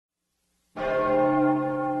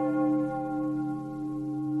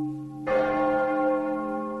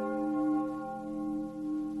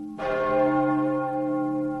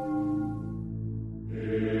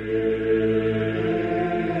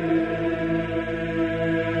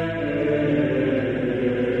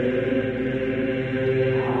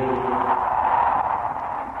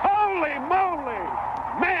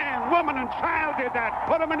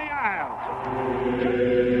Put him in the aisle.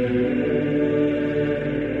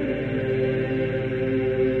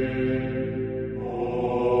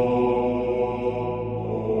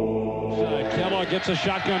 Kellogg gets a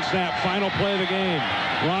shotgun snap. Final play of the game.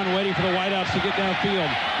 Ron waiting for the wideouts to get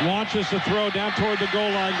downfield. Launches the throw down toward the goal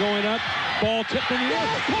line. Going up. Ball tipped in the air.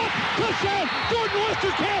 Caught. Touchdown. Jordan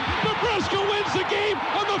Westerkamp. Nebraska wins the game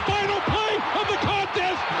on the final play of the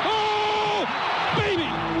contest. Oh, baby.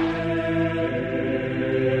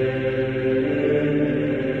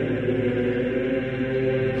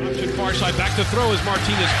 Far side, back to throw as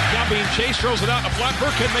Martinez now being chased, throws it out, a flat.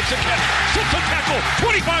 Burkhead makes a catch, sits a tackle,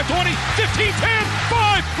 25-20, 15-10,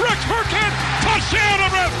 5, Rex Burkhead, touchdown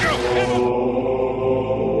Nebraska!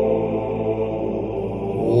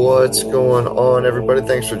 What's going on, everybody?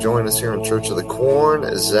 Thanks for joining us here on Church of the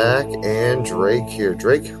Corn. Zach and Drake here.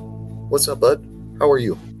 Drake, what's up, bud? How are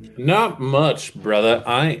you? Not much, brother.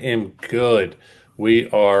 I am good. We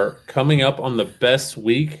are coming up on the best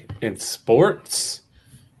week in sports.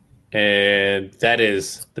 And that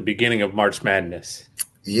is the beginning of March Madness.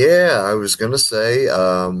 Yeah, I was going to say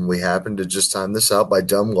we happened to just time this out by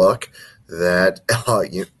dumb luck that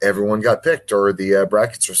everyone got picked or the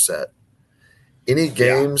brackets are set. Any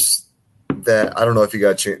games that – I don't know if you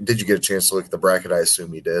got did you get a chance to look at the bracket? I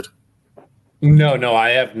assume you did. No,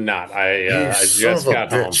 I have not. I just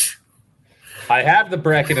got home. I have the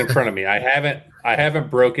bracket in front of me. I haven't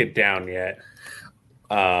broke it down yet.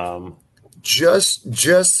 Just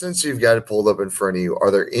since you've got it pulled up in front of you, are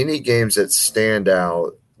there any games that stand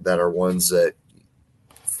out that are ones that,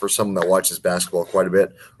 for someone that watches basketball quite a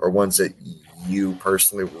bit, or ones that you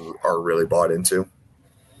personally are really bought into?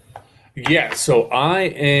 Yeah, so I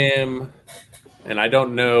am, and I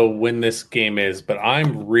don't know when this game is, but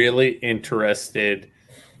I'm really interested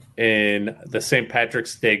in the St.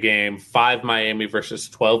 Patrick's Day game, 5 Miami versus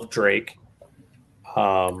 12 Drake.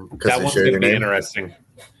 That one's going to be interesting.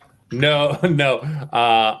 No.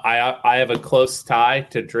 I have a close tie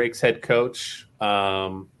to Drake's head coach,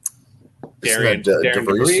 Darren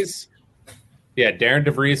DeVries. Yeah, Darren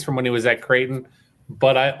DeVries from when he was at Creighton.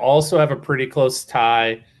 But I also have a pretty close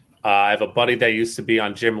tie. I have a buddy that used to be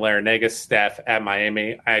on Jim Laranaga's staff at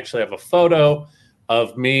Miami. I actually have a photo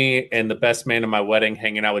of me and the best man at my wedding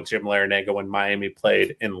hanging out with Jim Laranaga when Miami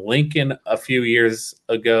played in Lincoln a few years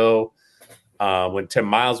ago. When Tim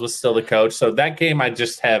Miles was still the coach. So that game I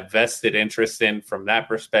just have vested interest in from that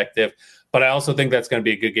perspective. But I also think that's going to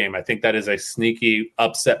be a good game. I think that is a sneaky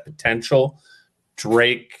upset potential.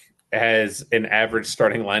 Drake has an average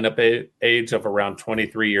starting lineup age of around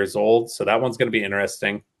 23 years old. So that one's going to be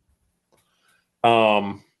interesting.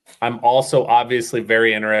 I'm also obviously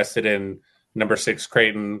very interested in number 6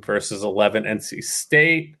 Creighton versus 11 NC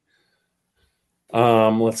State.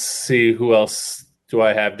 Let's see who else do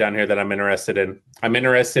I have down here that I'm interested in? I'm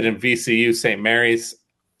interested in VCU St. Mary's.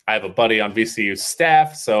 I have a buddy on VCU's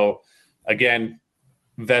staff. So, again,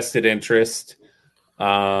 vested interest.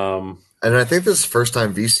 And I think this is the first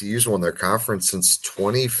time VCU's won their conference since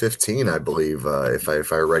 2015, I believe, if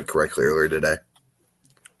I read correctly earlier today.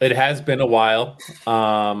 It has been a while.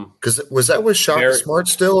 Because was that with Shaka Smart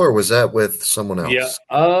still, or was that with someone else?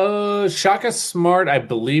 Yeah. Shaka Smart, I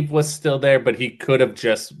believe, was still there, but he could have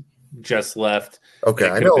just left. Okay,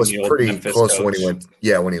 I know it was pretty Memphis close coach.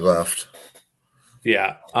 When he left.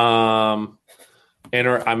 Yeah. I'm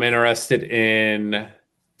interested in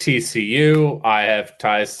TCU. I have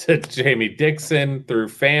ties to Jamie Dixon through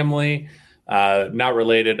family. Not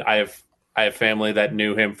related. I have family that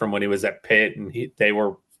knew him from when he was at Pitt, and they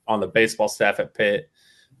were on the baseball staff at Pitt.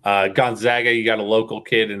 Gonzaga, you got a local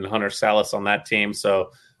kid and Hunter Salas on that team.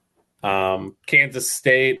 So Kansas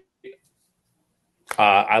State,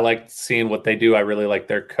 I like seeing what they do. I really like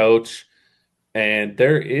their coach. And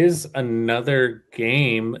there is another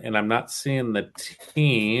game, and I'm not seeing the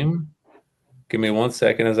team. Give me 1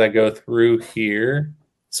 second as I go through here.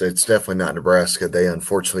 So it's definitely not Nebraska. They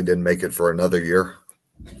unfortunately didn't make it for another year.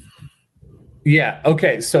 Yeah,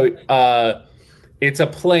 okay. So it's a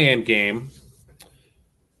play-in game.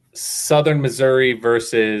 Southern Missouri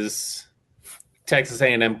versus Texas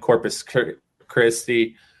A&M Corpus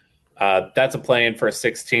Christi. That's a play-in for a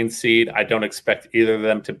 16 seed. I don't expect either of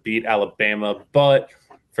them to beat Alabama, but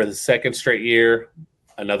for the second straight year,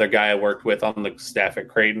 another guy I worked with on the staff at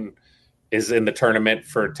Creighton is in the tournament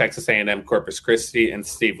for Texas A&M Corpus Christi, and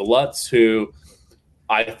Steve Lutz, who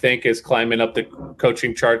I think is climbing up the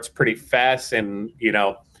coaching charts pretty fast. And,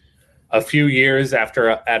 a few years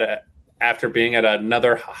after being at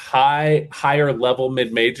another higher level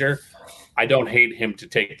mid-major, I don't hate him to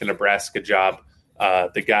take the Nebraska job.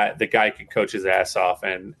 The guy can coach his ass off,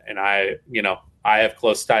 and I have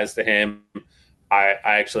close ties to him. I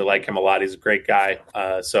actually like him a lot. He's a great guy.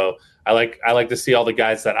 So I like to see all the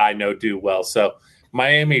guys that I know do well. So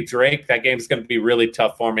Miami Drake, that game's going to be really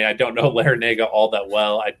tough for me. I don't know Larrañaga all that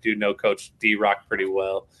well. I do know Coach D-Rock pretty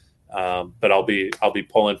well, but I'll be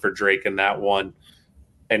pulling for Drake in that one.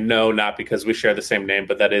 And no, not because we share the same name,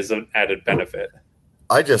 but that is an added benefit.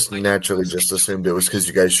 I just naturally just assumed it was because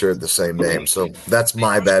you guys shared the same name. So that's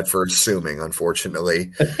my bad for assuming,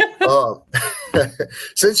 unfortunately.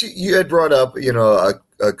 Since you had brought up,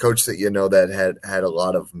 a coach that that had a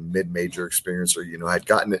lot of mid-major experience, or had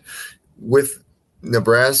gotten it with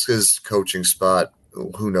Nebraska's coaching spot,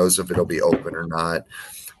 who knows if it'll be open or not.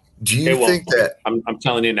 Do you think that I'm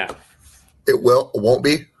telling you now, it won't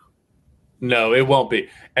be? No, it won't be.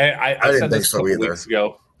 I said this a couple weeks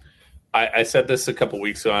ago. I said this a couple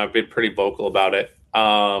weeks ago, and I've been pretty vocal about it.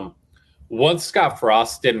 Once Scott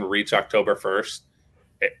Frost didn't reach October 1st,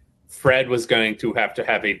 Fred was going to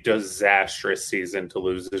have a disastrous season to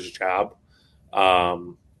lose his job.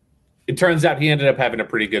 It turns out he ended up having a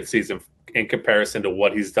pretty good season in comparison to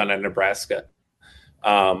what he's done at Nebraska.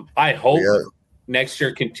 I hope next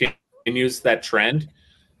year continues that trend.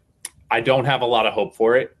 I don't have a lot of hope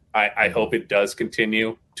for it. I hope it does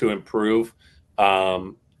continue to improve.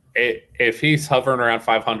 If he's hovering around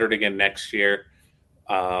 500 again next year,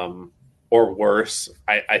 or worse,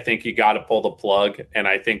 I think you got to pull the plug. And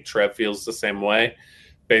I think Trev feels the same way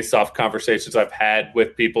based off conversations I've had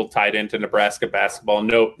with people tied into Nebraska basketball.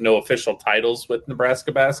 No official titles with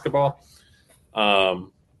Nebraska basketball.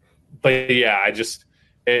 But yeah,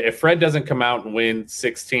 if Fred doesn't come out and win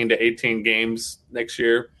 16 to 18 games next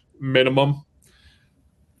year, minimum,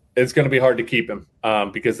 it's going to be hard to keep him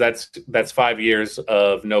because that's 5 years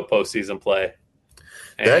of no postseason play.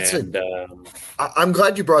 I'm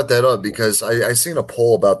glad you brought that up because I seen a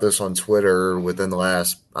poll about this on Twitter within the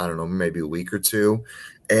last, I don't know, maybe a week or two.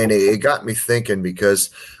 And it got me thinking because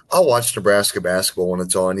I'll watch Nebraska basketball when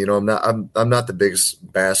it's on. I'm not the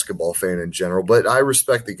biggest basketball fan in general, but I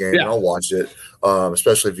respect the game and I'll watch it,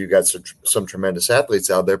 especially if you've got some tremendous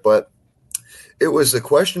athletes out there. But it was a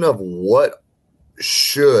question of what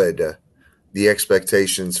should the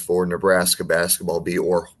expectations for Nebraska basketball be,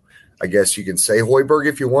 or I guess you can say Hoiberg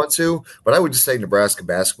if you want to, but I would just say Nebraska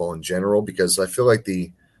basketball in general because I feel like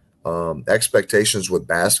the expectations with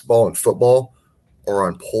basketball and football are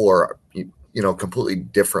on polar, completely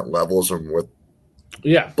different levels.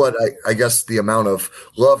 But I guess the amount of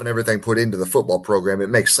love and everything put into the football program, it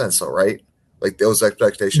makes sense, though, right? Like those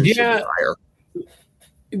expectations should be higher.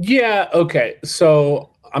 Yeah. Okay.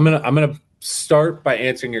 So I'm gonna start by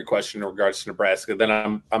answering your question in regards to Nebraska. Then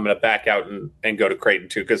I'm going to back out and go to Creighton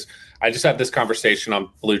too, because I just had this conversation on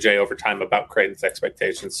Blue Jay Overtime about Creighton's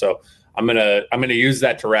expectations. So I'm gonna use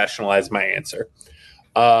that to rationalize my answer.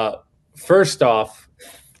 First off,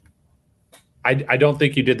 I don't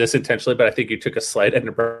think you did this intentionally, but I think you took a slight at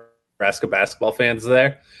Nebraska basketball fans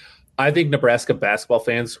there. I think Nebraska basketball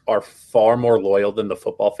fans are far more loyal than the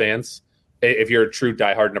football fans. If you're a true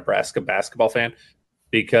diehard Nebraska basketball fan,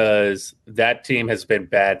 because that team has been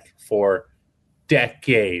bad for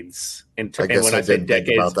decades. And when I say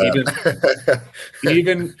decades,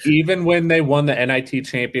 even when they won the NIT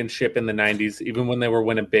championship in the 90s, even when they were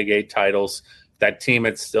winning Big 8 titles, that team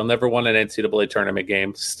had still never won an NCAA tournament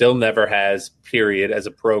game, still never has, period, as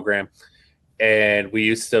a program. And we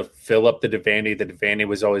used to fill up the Devaney. The Devaney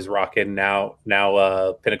was always rocking. Now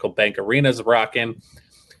Pinnacle Bank Arena's rocking.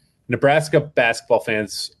 Nebraska basketball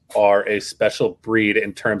fans are a special breed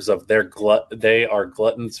in terms of they are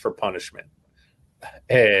gluttons for punishment.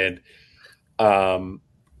 And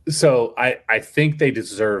so I think they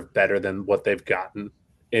deserve better than what they've gotten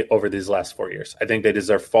over these last 4 years. I think they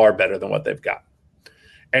deserve far better than what they've got.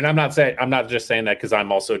 And I'm not just saying that because I'm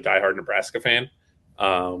also a diehard Nebraska fan.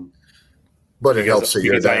 But it helps that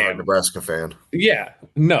you're a diehard Nebraska fan. Yeah,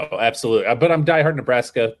 no, absolutely. But I'm diehard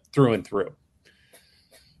Nebraska through and through.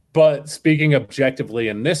 But speaking objectively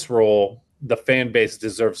in this role, the fan base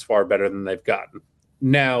deserves far better than they've gotten.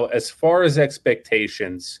 Now, as far as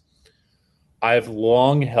expectations, I've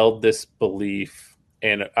long held this belief,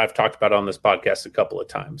 and I've talked about it on this podcast a couple of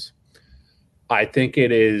times. I think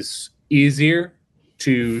it is easier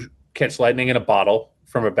to catch lightning in a bottle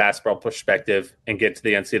from a basketball perspective and get to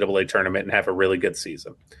the NCAA tournament and have a really good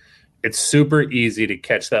season. It's super easy to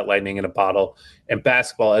catch that lightning in a bottle in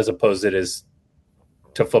basketball as opposed it is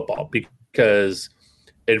to football, because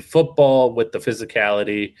in football, with the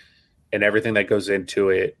physicality and everything that goes into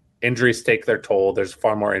it, injuries take their toll. There's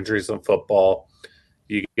far more injuries than football.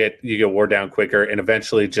 You get wore down quicker, and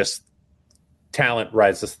eventually just talent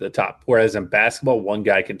rises to the top. Whereas in basketball, one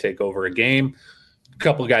guy can take over a game,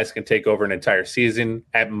 couple guys can take over an entire season.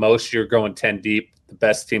 At most, you're going 10 deep. The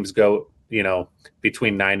best teams go,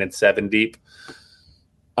 between 9 and 7 deep.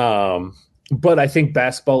 But I think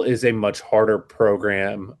basketball is a much harder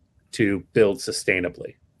program to build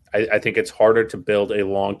sustainably. I think it's harder to build a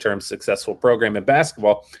long-term successful program in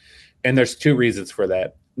basketball. And there's 2 reasons for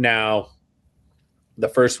that. Now, the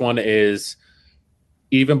first one is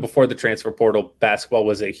even before the transfer portal, basketball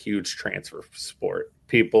was a huge transfer sport.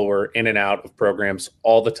 People were in and out of programs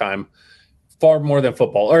all the time, far more than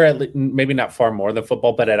football, or at least, maybe not far more than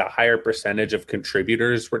football, but at a higher percentage of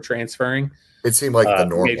contributors were transferring. It seemed like the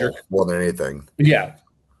normal more than anything. Yeah.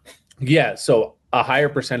 Yeah. So a higher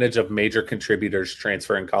percentage of major contributors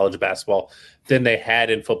transfer in college basketball than they had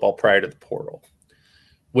in football prior to the portal.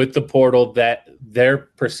 With the portal, that their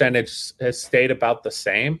percentage has stayed about the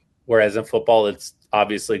same, whereas in football, it's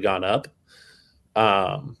obviously gone up.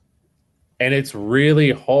 And it's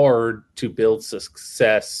really hard to build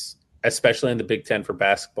success, especially in the Big Ten for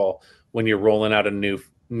basketball, when you're rolling out a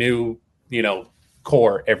new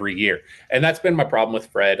core every year. And that's been my problem with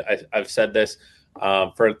Fred. I've said this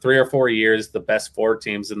for 3 or 4 years, the best 4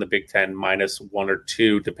 teams in the Big Ten minus 1 or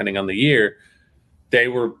 2, depending on the year, they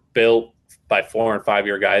were built by 4 and 5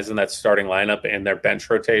 year guys in that starting lineup and their bench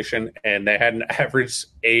rotation. And they had an average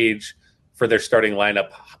age for their starting lineup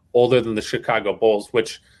older than the Chicago Bulls,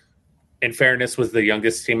 which in fairness was the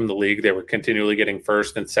youngest team in the league. They were continually getting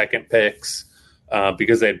first and second picks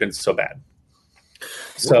because they had been so bad.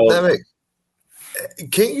 So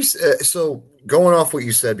can't you? So going off what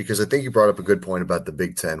you said, because I think you brought up a good point about the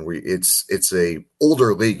Big Ten, where it's a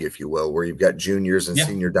older league, if you will, where you've got juniors and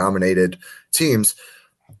senior dominated teams.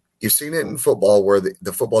 You've seen it in football where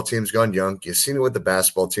the football team's gone young. You've seen it with the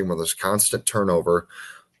basketball team where there's constant turnover.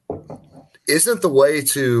 Isn't the way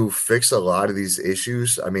to fix a lot of these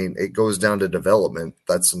issues? I mean, it goes down to development.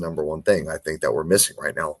 That's the number one thing I think that we're missing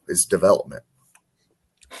right now is development.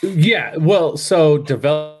 Yeah, well, so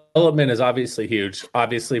development is obviously huge.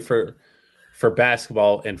 Obviously for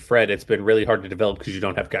basketball and Fred, it's been really hard to develop because you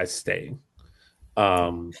don't have guys staying.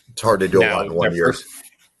 It's hard to do a lot in 1 year.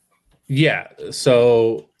 Yeah.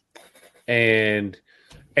 So, and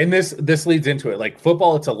this leads into it. Like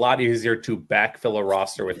football, it's a lot easier to backfill a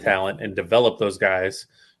roster with talent and develop those guys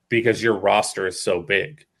because your roster is so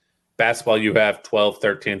big. Basketball, you have 12,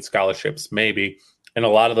 13 scholarships, maybe, and a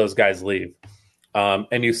lot of those guys leave.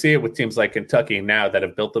 And you see it with teams like Kentucky now that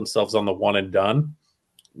have built themselves on the one and done.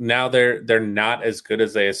 Now they're not as good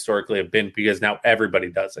as they historically have been because now everybody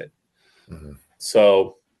does it. Mm-hmm.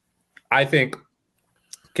 So I think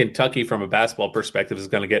Kentucky, from a basketball perspective, is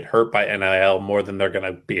going to get hurt by NIL more than they're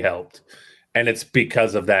going to be helped. And it's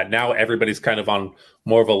because of that. Now everybody's kind of on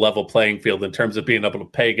more of a level playing field in terms of being able to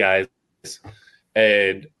pay guys.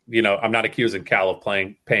 And, I'm not accusing Cal of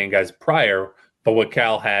paying guys prior, but what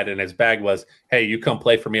Cal had in his bag was, hey, you come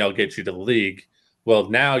play for me, I'll get you to the league. Well,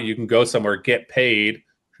 now you can go somewhere, get paid,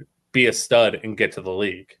 be a stud, and get to the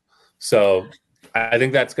league. So I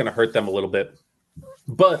think that's going to hurt them a little bit.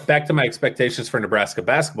 But back to my expectations for Nebraska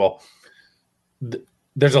basketball,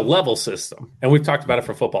 there's a level system. And we've talked about it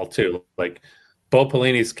for football too. Like Bo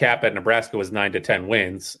Pelini's cap at Nebraska was 9 to 10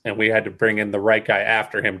 wins, and we had to bring in the right guy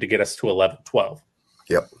after him to get us to 11, 12.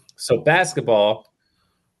 Yep. So basketball,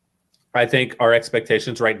 I think our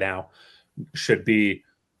expectations right now should be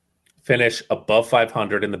finish above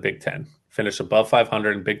 500 in the Big Ten, finish above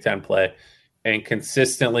 500 in Big Ten play, and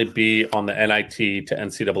consistently be on the NIT to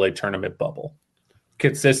NCAA tournament bubble.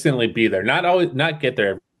 Consistently be there, not get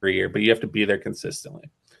there every year, but you have to be there consistently.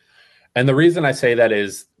 And the reason I say that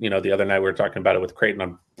is, the other night we were talking about it with Creighton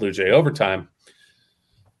on Blue Jay Overtime.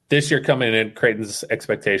 This year coming in, Creighton's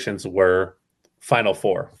expectations were Final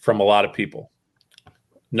Four from a lot of people.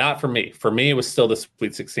 Not for me. For me, it was still the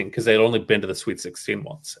Sweet 16 because they'd only been to the Sweet 16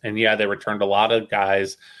 once. And yeah, they returned a lot of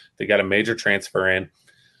guys. They got a major transfer in.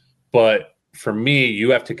 But for me, you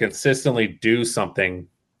have to consistently do something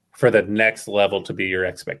for the next level to be your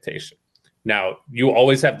expectation. Now, you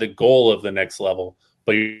always have the goal of the next level,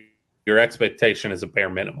 but your expectation is a bare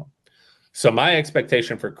minimum. So my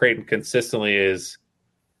expectation for Creighton consistently is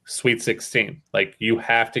Sweet 16. Like you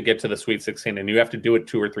have to get to the Sweet 16 and you have to do it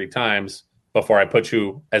 2 or 3 times before I put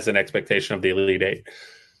you as an expectation of the Elite Eight.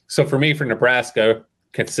 So for me, for Nebraska,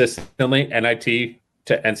 consistently NIT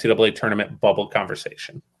to NCAA tournament bubble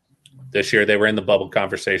conversation. This year they were in the bubble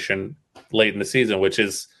conversation late in the season, which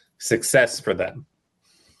is success for them.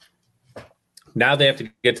 Now they have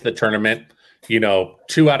to get to the tournament,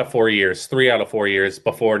 2 out of 4 years, 3 out of 4 years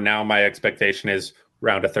before now my expectation is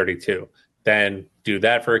round of 32. Then do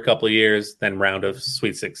that for a couple of years, then round of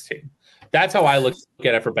Sweet 16. That's how I look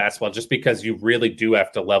at it for basketball, just because you really do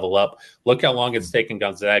have to level up. Look how long it's taken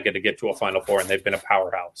Gonzaga to get to a Final Four, and they've been a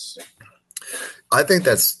powerhouse. I think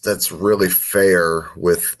that's really fair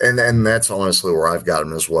with, and that's honestly where I've got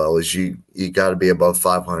them as well, is you got to be above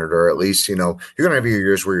 500, or at least, you're going to have your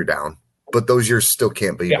years where you're down, but those years still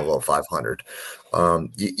can't be below 500.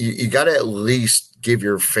 You got to at least give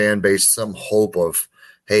your fan base some hope of,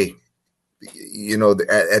 hey,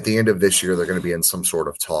 at the end of this year, they're going to be in some sort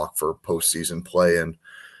of talk for postseason play. And,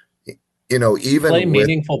 even play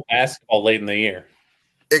meaningful basketball late in the year.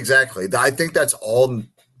 Exactly. I think that's all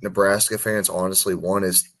Nebraska fans honestly want,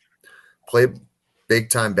 is play big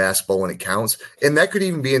time basketball when it counts. And that could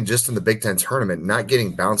even be in the Big Ten tournament, not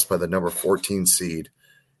getting bounced by the number 14 seed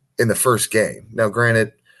in the first game. Now,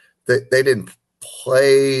 granted, they didn't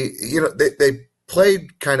play, they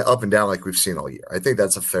played kind of up and down like we've seen all year. I think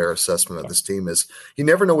that's a fair assessment of this team, is you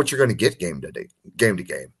never know what you're going to get game to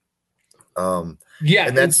game. And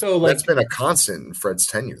that's been a constant in Fred's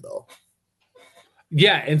tenure, though.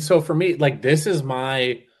 Yeah, and so for me,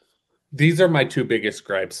 these are my two biggest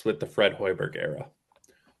gripes with the Fred Hoiberg era.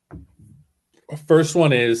 First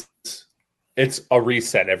one is it's a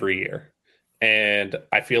reset every year. And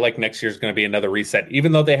I feel like next year is going to be another reset.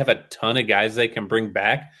 Even though they have a ton of guys they can bring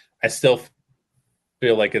back, I still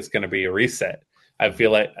feel like it's going to be a reset. I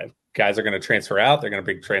feel like guys are going to transfer out. They're going to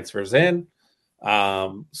bring transfers in.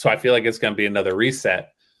 So I feel like it's going to be another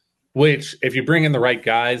reset, which if you bring in the right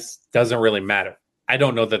guys, doesn't really matter. I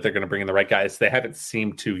don't know that they're going to bring in the right guys. They haven't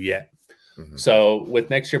seemed to yet. Mm-hmm. So with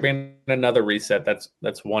next year being another reset, that's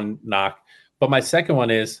one knock. But my second one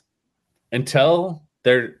is until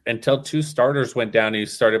two starters went down and you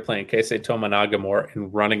started playing Keisei Tominaga more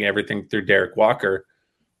and running everything through Derek Walker,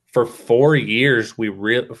 for 4 years,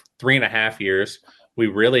 3.5 years, we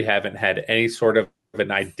really haven't had any sort of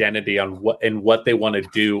an identity on what they want to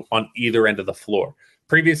do on either end of the floor.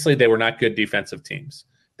 Previously, they were not good defensive teams.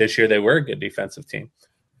 This year, they were a good defensive team.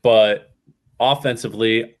 But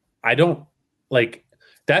offensively, I don't like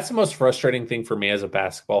 – that's the most frustrating thing for me as a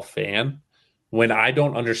basketball fan, when I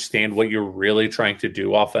don't understand what you're really trying to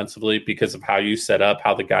do offensively because of how you set up,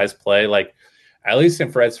 how the guys play. Like, at least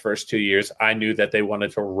in Fred's first 2 years, I knew that they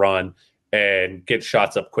wanted to run and get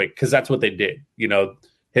shots up quick, because that's what they did.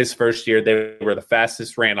 His first year, they were the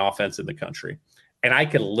fastest ran offense in the country. And I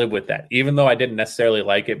could live with that, even though I didn't necessarily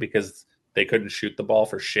like it because they couldn't shoot the ball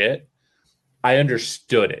for shit. I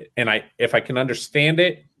understood it. And if I can understand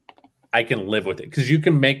it, I can live with it, because you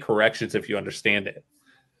can make corrections if you understand it.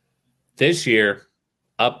 This year,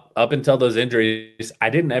 up until those injuries, I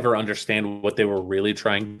didn't ever understand what they were really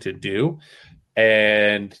trying to do.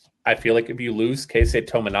 And I feel like if you lose Keisei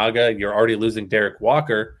Tominaga, you're already losing Derek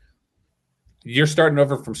Walker. You're starting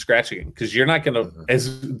over from scratch again, because you're not going to, as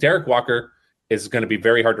Derek Walker is going to be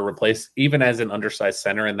very hard to replace, even as an undersized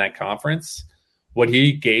center in that conference. What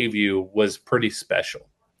he gave you was pretty special.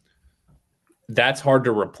 That's hard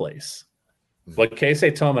to replace. What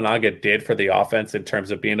Keisei Tominaga did for the offense in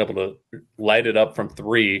terms of being able to light it up from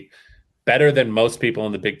three, better than most people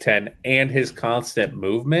in the Big Ten, and his constant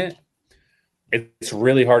movement, it's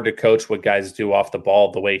really hard to coach what guys do off the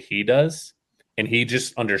ball the way he does. And he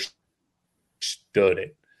just understood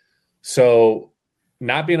it. So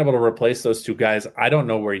not being able to replace those two guys, I don't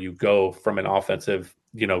know where you go from an offensive,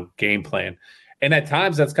 game plan. And at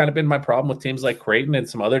times that's kind of been my problem with teams like Creighton and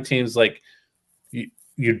some other teams. Like,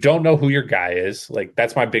 you don't know who your guy is. Like,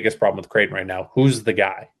 that's my biggest problem with Creighton right now. Who's the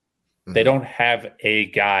guy? Mm-hmm. They don't have a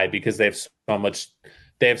guy because they have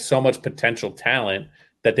so much potential talent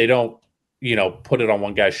that they don't, put it on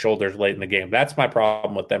one guy's shoulders late in the game. That's my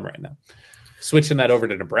problem with them right now. Switching that over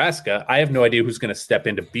to Nebraska, I have no idea who's going to step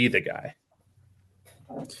in to be the guy.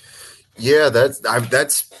 Yeah,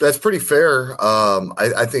 that's pretty fair.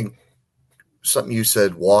 I think something you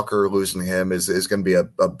said, Walker, losing him is going to be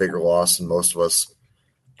a bigger loss than most of us,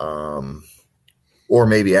 or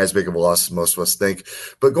maybe as big of a loss as most of us think.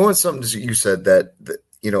 But going something you said that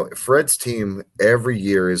Fred's team every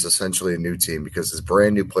year is essentially a new team, because there's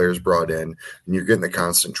brand new players brought in, and you're getting the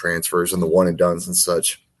constant transfers and the one and dones and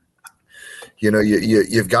such.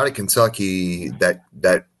 You've got a Kentucky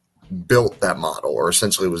that built that model, or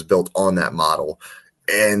essentially was built on that model,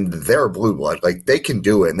 and they're blue blood. Like, they can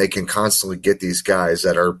do it, and they can constantly get these guys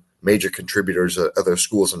that are major contributors at other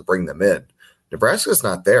schools and bring them in. Nebraska's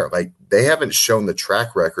not there. Like, they haven't shown the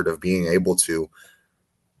track record of being able to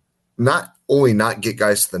not only not get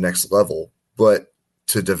guys to the next level, but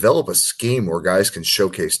to develop a scheme where guys can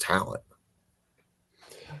showcase talent.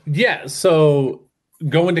 Yeah. So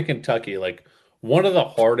going to Kentucky, like, one of the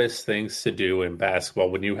hardest things to do in basketball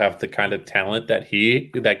when you have the kind of talent that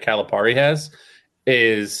Calipari has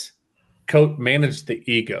is manage the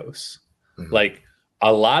egos. Mm-hmm. Like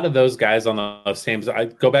a lot of those guys on those teams, I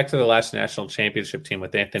go back to the last national championship team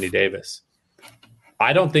with Anthony Davis.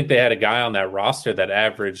 I don't think they had a guy on that roster that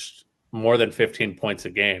averaged more than 15 points a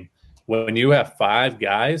game. When you have 5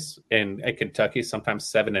 guys at Kentucky, sometimes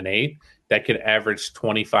 7 and 8, that could average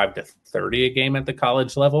 25 to 30 a game at the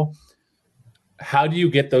college level, how do you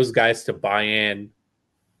get those guys to buy in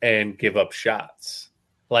and give up shots?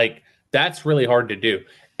 Like, that's really hard to do.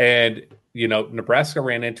 And, Nebraska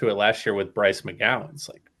ran into it last year with Bryce McGowens.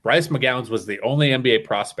 Like, Bryce McGowens was the only NBA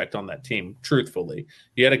prospect on that team, truthfully.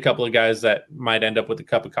 You had a couple of guys that might end up with a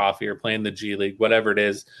cup of coffee or playing the G League, whatever it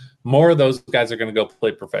is. More of those guys are going to go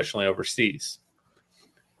play professionally overseas.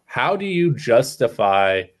 How do you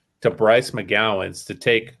justify to Bryce McGowens to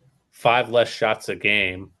take 5 less shots a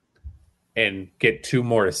game and get 2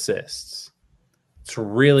 more assists? It's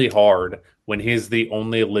really hard when he's the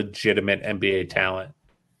only legitimate NBA talent.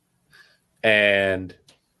 And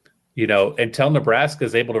until Nebraska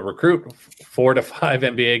is able to recruit 4 to 5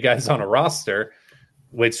 NBA guys on a roster,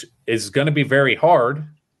 which is going to be very hard.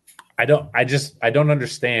 I don't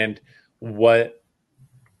understand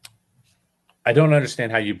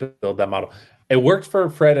how you build that model. It worked for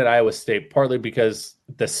Fred at Iowa State, partly because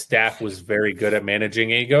the staff was very good at managing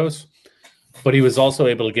egos, but he was also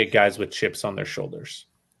able to get guys with chips on their shoulders.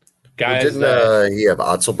 Guys, didn't he have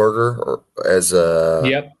Otzelberger as a?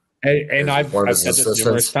 Yep. And I've said this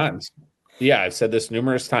numerous times. Yeah, I've said this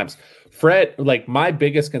numerous times. Fred, like, my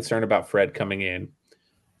biggest concern about Fred coming in,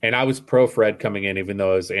 and I was pro Fred coming in, even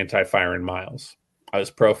though I was anti-Firing Miles. I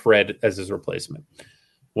was pro Fred as his replacement.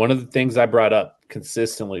 One of the things I brought up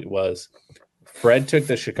consistently was Fred took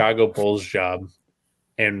the Chicago Bulls job,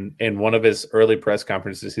 and in one of his early press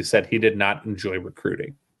conferences, he said he did not enjoy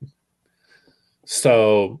recruiting.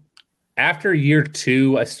 So after year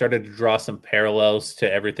 2, I started to draw some parallels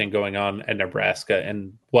to everything going on at Nebraska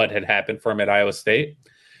and what had happened for him at Iowa State.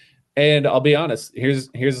 And I'll be honest, here's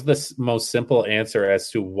the most simple answer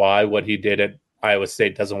as to why what he did at Iowa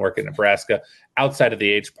State doesn't work at Nebraska, outside of the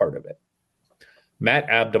age part of it. Matt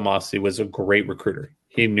Abdelmassih was a great recruiter.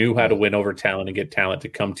 He knew how to win over talent and get talent to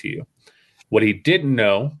come to you. What he didn't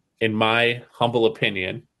know, in my humble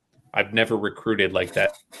opinion, I've never recruited like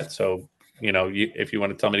that. So, if you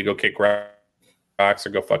want to tell me to go kick rocks or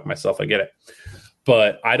go fuck myself, I get it.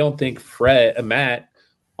 But I don't think Matt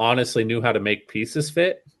honestly knew how to make pieces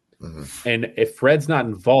fit. Mm-hmm. And if Fred's not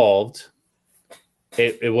involved,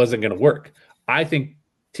 it wasn't going to work. I think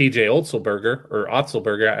TJ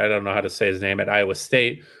Otzelberger, I don't know how to say his name, at Iowa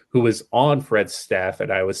State, who was on Fred's staff at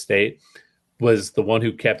Iowa State, was the one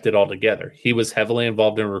who kept it all together. He was heavily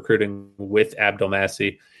involved in recruiting with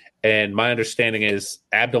Abdelmassih. And my understanding is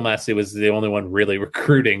Abdelmassih was the only one really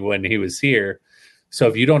recruiting when he was here. So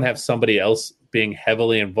if you don't have somebody else being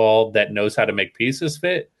heavily involved that knows how to make pieces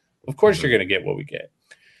fit, of course you're going to get what we get.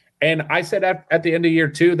 And I said at the end of year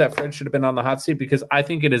 2 that Fred should have been on the hot seat, because I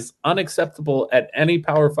think it is unacceptable at any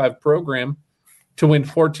Power 5 program to win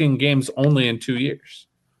 14 games only in 2 years.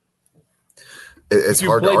 It's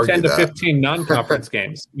hard to argue that. You play 10 to 15 non-conference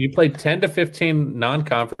games. You play 10 to 15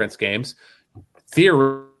 non-conference games,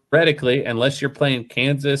 theoretically, unless you're playing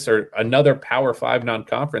Kansas or another Power 5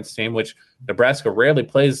 non-conference team, which Nebraska rarely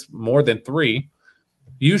plays more than 3,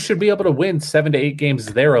 you should be able to win 7 to 8 games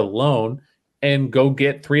there alone and go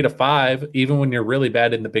get 3 to 5. Even when you're really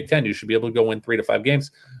bad in the Big Ten, you should be able to go win 3 to 5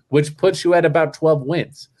 games, which puts you at about 12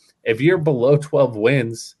 wins. If you're below 12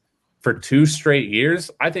 wins for 2 straight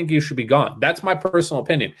years, I think you should be gone. That's my personal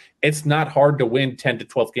opinion. It's not hard to win 10 to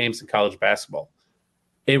 12 games in college basketball.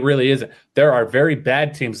 It really isn't. There are very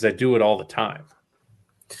bad teams that do it all the time.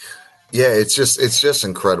 Yeah, it's just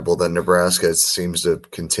incredible that Nebraska seems to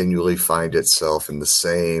continually find itself in the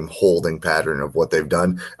same holding pattern of what they've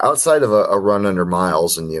done outside of a run under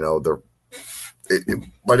Miles, and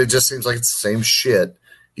but it just seems like it's the same shit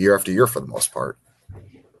year after year for the most part.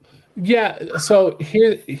 Yeah, so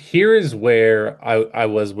here is where I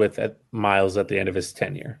was with Miles at the end of his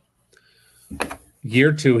tenure.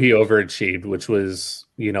 Year 2, he overachieved, which was,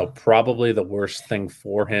 probably the worst thing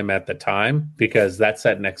for him at the time, because that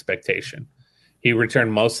set an expectation. He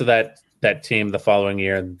returned most of that team the following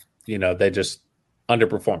year, and, they just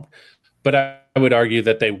underperformed. But I would argue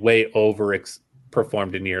that they way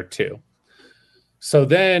overperformed in year 2. So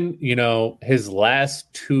then, his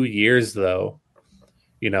last 2 years, though,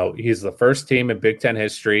 he's the first team in Big Ten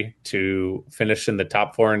history to finish in the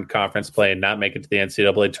top 4 in conference play and not make it to the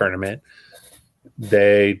NCAA tournament.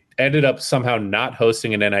 They ended up somehow not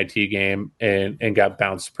hosting an NIT game and got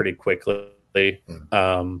bounced pretty quickly.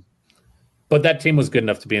 But that team was good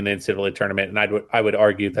enough to be in the NCAA tournament, and I would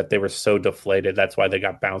argue that they were so deflated. That's why they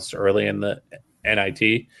got bounced early in the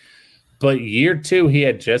NIT. But year 2, he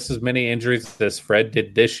had just as many injuries as Fred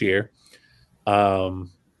did this year. And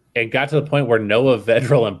got to the point where Noah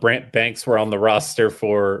Vedral and Brant Banks were on the roster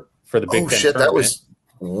for the Big Ten tournament. That was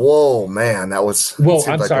whoa, man, that was. Whoa,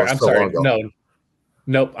 I'm sorry.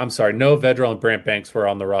 Nope, I'm sorry. Noah Vedral and Brant Banks were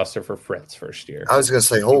on the roster for Fred's first year. I was going to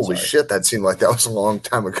say, holy shit, that seemed like that was a long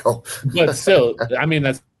time ago. But still, I mean,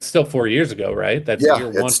 that's still 4 years ago, right? That's year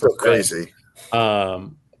 1. It's still crazy.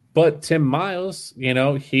 But Tim Miles,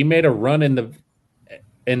 he made a run in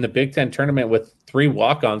the Big Ten tournament with 3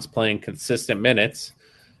 walk-ons playing consistent minutes,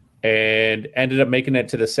 and ended up making it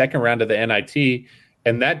to the second round of the NIT.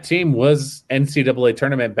 And that team was NCAA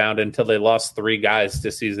tournament bound until they lost 3 guys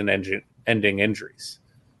to season-ending injuries.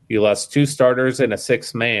 You lost 2 starters and a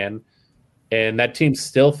 6th man, and that team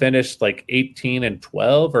still finished like 18-12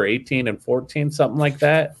 or 18-14, something like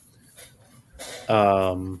that.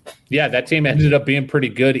 That team ended up being pretty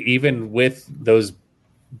good even with those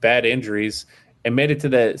bad injuries and made it to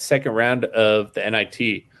the second round of the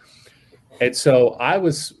NIT. And so I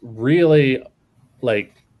was really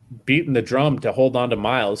like beating the drum to hold on to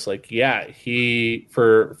Miles. Like, he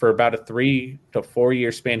for about a 3 to 4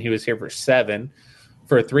 year span, he was here for 7.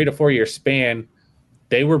 For a 3 to 4 year span,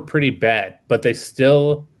 they were pretty bad, but they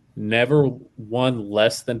still never won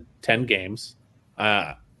less than 10 games.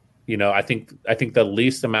 I think the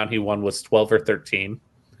least amount he won was 12 or 13.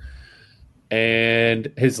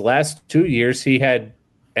 And his last 2 years, he had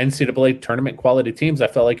NCAA tournament quality teams. I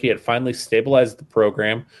felt like he had finally stabilized the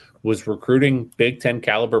program, was recruiting Big Ten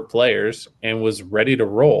caliber players, and was ready to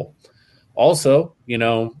roll. Also,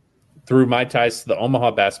 through my ties to the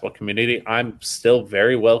Omaha basketball community, I'm still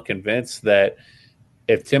very well convinced that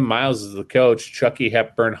if Tim Miles is the coach, Chucky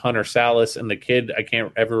Hepburn, Hunter Salas, and the kid, I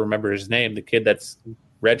can't ever remember his name, the kid that's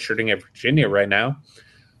redshirting at Virginia right now,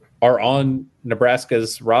 are on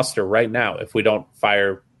Nebraska's roster right now if we don't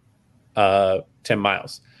fire Tim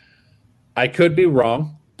Miles. I could be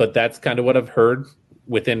wrong, but that's kind of what I've heard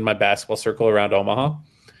within my basketball circle around Omaha.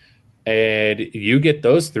 And you get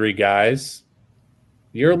those 3 guys,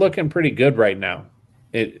 you're looking pretty good right now.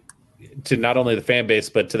 To not only the fan base,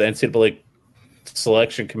 but to the NCAA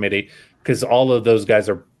selection committee, because all of those guys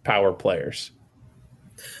are power players.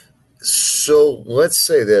 So let's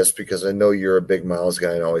say this, because I know you're a big Miles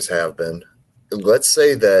guy and always have been. Let's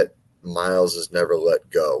say that Miles is never let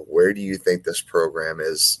go. Where do you think this program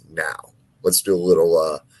is now? Let's do a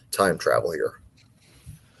little time travel here.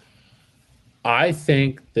 I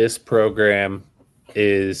think this program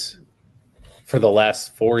is, for the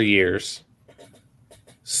last 4 years,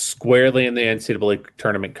 squarely in the NCAA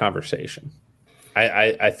tournament conversation.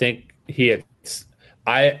 I think he had –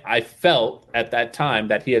 I felt at that time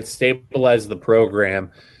that he had stabilized the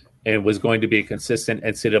program and was going to be a consistent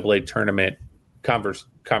NCAA tournament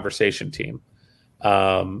conversation team.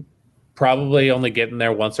 Probably only getting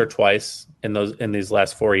there once or twice in these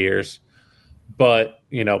last 4 years, but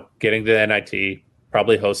getting to the NIT,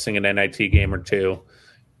 probably hosting an NIT game or 2,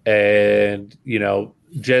 and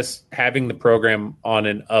just having the program on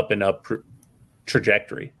an up and up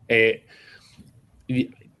trajectory.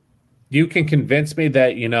 You can convince me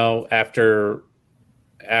that after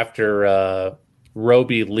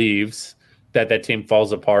Roby leaves that team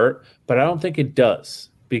falls apart, but I don't think it does,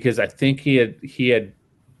 because I think he had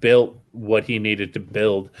built what he needed to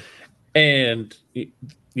build. And,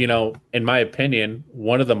 in my opinion,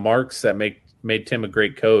 one of the marks that made Tim a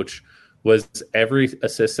great coach was every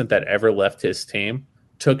assistant that ever left his team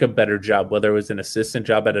took a better job, whether it was an assistant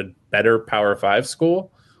job at a better Power 5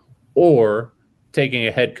 school or taking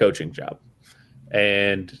a head coaching job.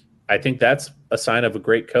 And I think that's a sign of a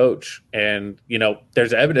great coach. And,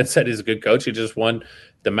 there's evidence that he's a good coach. He just won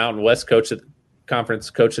the Mountain West Conference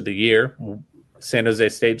Coach of the Year. San Jose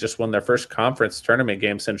State just won their first conference tournament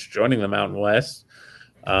game since joining the Mountain West.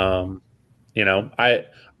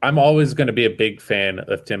 I'm always going to be a big fan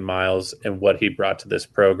of Tim Miles and what he brought to this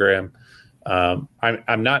program.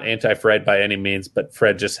 I'm not anti-Fred by any means, but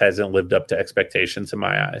Fred just hasn't lived up to expectations in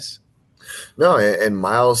my eyes. No, and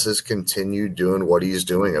Miles has continued doing what he's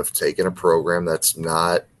doing, of taking a program that's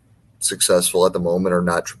not successful at the moment or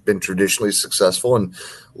not been traditionally successful and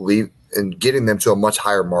getting them to a much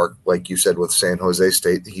higher mark, like you said, with San Jose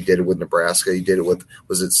State. He did it with Nebraska. He did it with,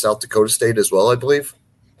 was it South Dakota State as well, I believe?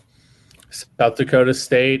 South Dakota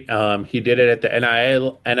State. He did it at the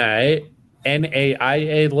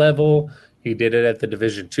NAIA level. He did it at the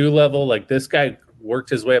Division II level. Like, this guy worked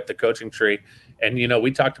his way up the coaching tree. And,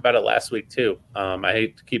 we talked about it last week too. I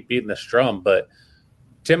hate to keep beating this drum, but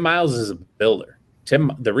Tim Miles is a builder.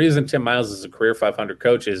 The reason Tim Miles is a career 500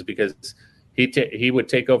 coach is because he would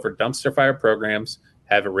take over dumpster fire programs,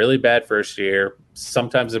 have a really bad first year,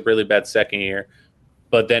 sometimes a really bad second year,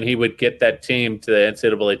 but then he would get that team to the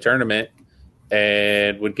NCAA tournament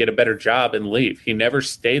and would get a better job and leave. He never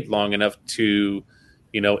stayed long enough to,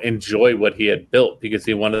 enjoy what he had built because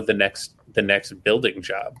he wanted the next building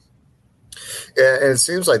job. Yeah, and it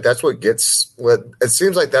seems like that's what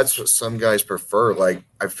some guys prefer. Like,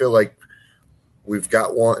 I feel like we've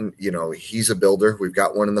got one, he's a builder. We've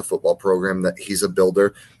got one in the football program that he's a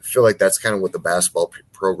builder. I feel like that's kind of what the basketball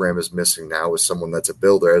program is missing now, is someone that's a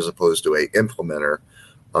builder as opposed to a implementer.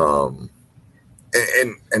 And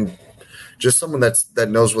just someone that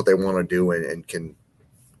knows what they want to do and can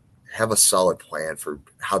have a solid plan for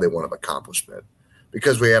how they want to accomplish it,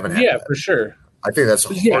 because we haven't had that. For sure. I think that's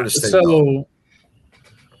the hardest thing. So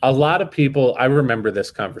a lot of people, I remember this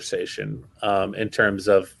conversation in terms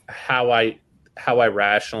of how I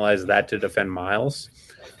rationalize that to defend Miles.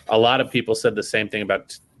 A lot of people said the same thing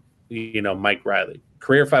about, Mike Riley.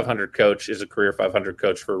 Career 500 coach is a career 500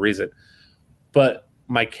 coach for a reason. But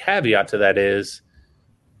my caveat to that is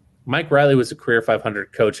Mike Riley was a career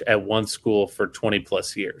 500 coach at one school for 20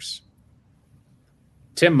 plus years.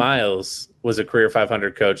 Tim Miles was a career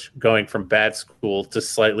 500 coach going from bad school to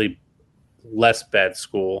slightly less bad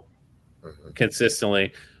school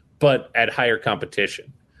consistently, but at higher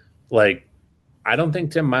competition. Like, I don't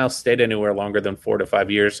think Tim Miles stayed anywhere longer than 4 to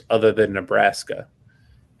 5 years other than Nebraska.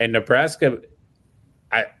 And Nebraska,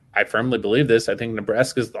 I firmly believe this. I think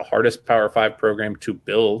Nebraska is the hardest Power 5 program to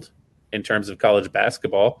build in terms of college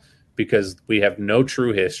basketball because we have no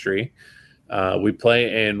true history. We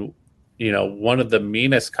play in, one of the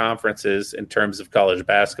meanest conferences in terms of college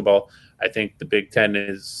basketball. I think the Big Ten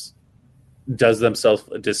does themselves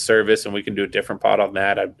a disservice, and we can do a different pod on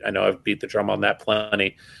that. I know I've beat the drum on that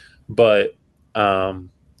plenty, but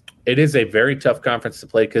it is a very tough conference to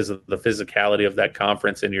play because of the physicality of that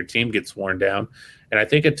conference, and your team gets worn down. And I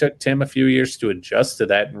think it took Tim a few years to adjust to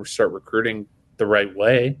that and start recruiting the right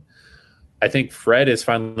way. I think Fred is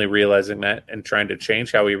finally realizing that and trying to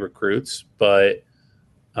change how he recruits. But,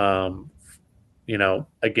 again,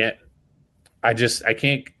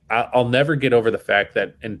 I'll never get over the fact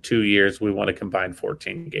that in 2 years we want to combine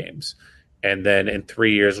 14 games. And then in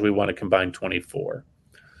 3 years we want to combine 24.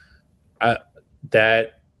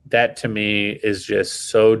 That to me is just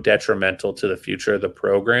so detrimental to the future of the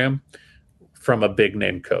program from a big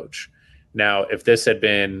name coach. Now, if this had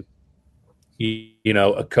been,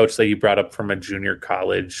 a coach that you brought up from a junior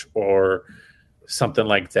college or something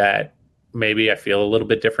like that, maybe I feel a little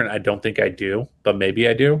bit different. I don't think I do, but maybe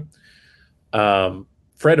I do.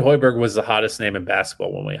 Fred Hoiberg was the hottest name in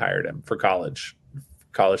basketball when we hired him for college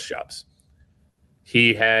jobs.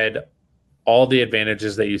 He had all the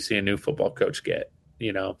advantages that you see a new football coach get,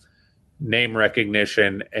 name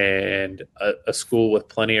recognition and a school with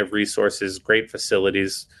plenty of resources, great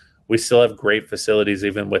facilities. We still have great facilities,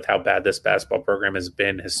 even with how bad this basketball program has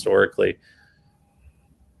been historically.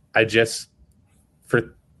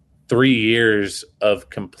 For 3 years of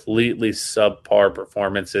completely subpar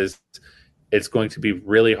performances, it's going to be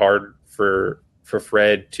really hard for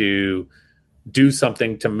Fred to do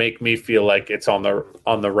something to make me feel like it's on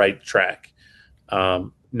the right track.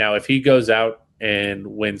 Now, if he goes out and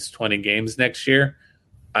wins 20 games next year,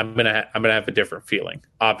 I'm gonna have a different feeling,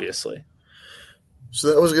 obviously. So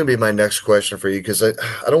that was going to be my next question for you, because I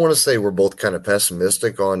don't want to say we're both kind of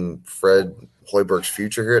pessimistic on Fred Hoiberg's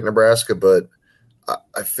future here at Nebraska, but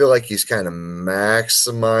I feel like he's kind of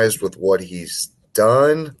maximized with what he's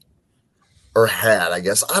done or had, I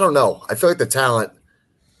guess. I don't know. I feel like the talent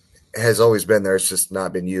has always been there. It's just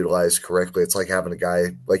not been utilized correctly. It's like having a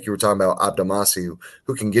guy, like you were talking about, Abdelmassih,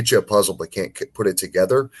 who can get you a puzzle but can't put it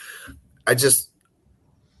together. I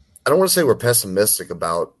don't want to say we're pessimistic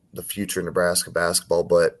about the future of Nebraska basketball,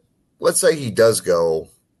 but let's say he does go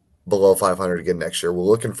below 500 again next year. We're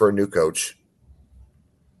looking for a new coach.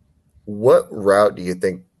 What route do you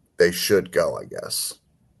think they should go, I guess?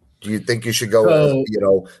 Do you think you should go,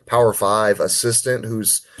 Power 5 assistant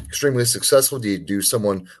who's extremely successful? Do you do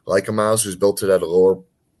someone like a Miles who's built it at a lower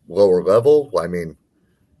level? I mean,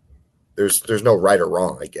 there's no right or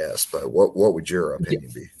wrong, I guess, but what would your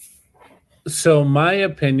opinion be? So my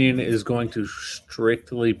opinion is going to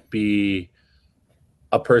strictly be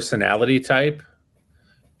a personality type,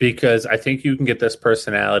 because I think you can get this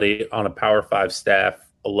personality on a Power 5 staff,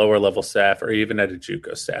 a lower level staff, or even at a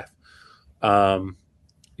JUCO staff.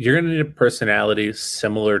 You're going to need a personality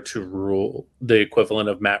similar to Rule, the equivalent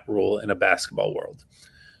of Matt Rule in a basketball world.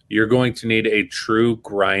 You're going to need a true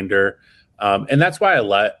grinder. And that's why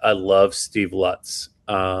I love Steve Lutz.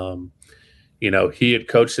 He had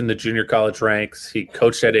coached in the junior college ranks. He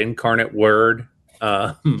coached at Incarnate Word.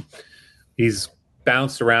 He's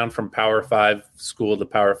bounced around from Power 5 school to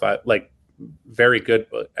Power 5, like very good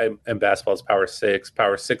in basketball's Power 6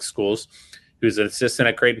 schools. He was an assistant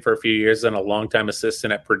at Creighton for a few years and a longtime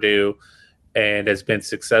assistant at Purdue, and has been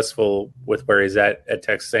successful with where he's at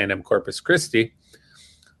Texas A&M Corpus Christi.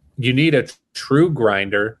 You need a true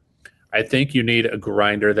grinder. I think you need a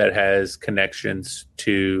grinder that has connections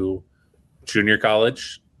to junior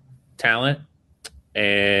college talent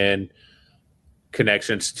and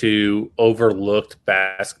connections to overlooked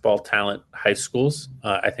basketball talent high schools.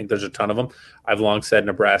 I think there's a ton of them. I've long said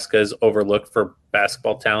Nebraska is overlooked for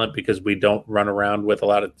basketball talent because we don't run around with a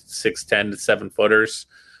lot of 6'10" to 7-footers.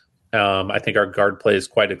 I think our guard play is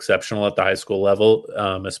quite exceptional at the high school level,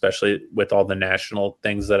 especially with all the national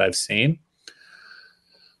things that I've seen.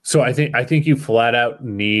 So I think you flat out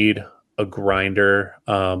need a grinder.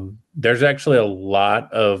 There's actually a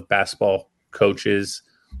lot of basketball coaches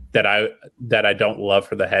that I don't love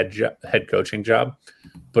for the head coaching job,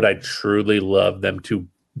 but I truly love them to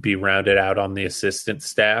be rounded out on the assistant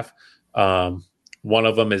staff. One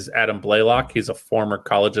of them is Adam Blaylock. He's a former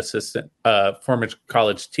college former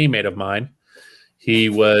college teammate of mine. He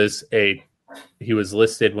was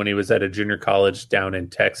listed when he was at a junior college down in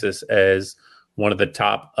Texas as one of the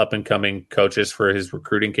top up-and-coming coaches for his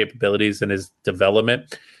recruiting capabilities and his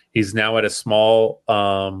development. He's now at a small,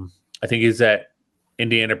 I think he's at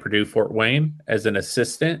Indiana, Purdue, Fort Wayne as an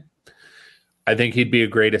assistant. I think he'd be a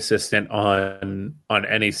great assistant on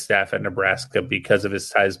any staff at Nebraska because of his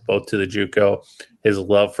ties both to the JUCO, his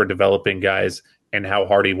love for developing guys, and how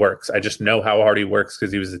hard he works. I just know how hard he works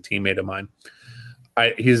because he was a teammate of mine.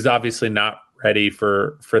 He's obviously not ready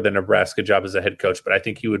for the Nebraska job as a head coach, but I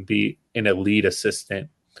think he would be an elite assistant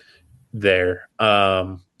there.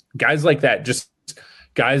 Guys like that, just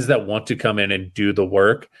guys that want to come in and do the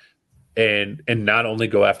work and not only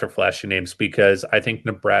go after flashy names, because I think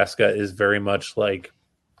Nebraska is very much like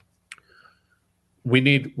we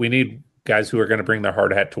need guys who are going to bring their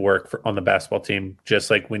hard hat to work on the basketball team,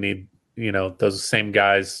 just like we need, those same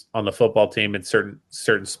guys on the football team in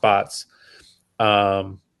certain spots.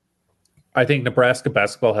 I think Nebraska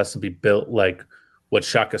basketball has to be built like what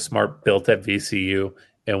Shaka Smart built at VCU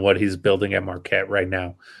and what he's building at Marquette right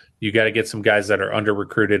now. You got to get some guys that are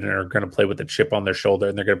under-recruited and are going to play with a chip on their shoulder,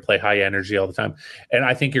 and they're going to play high energy all the time. And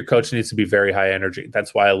I think your coach needs to be very high energy.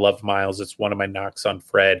 That's why I love Miles. It's one of my knocks on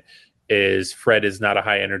Fred is not a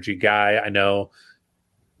high-energy guy. I know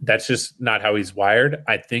that's just not how he's wired.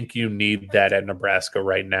 I think you need that at Nebraska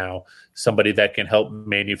right now, somebody that can help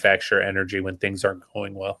manufacture energy when things aren't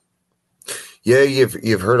going well. Yeah,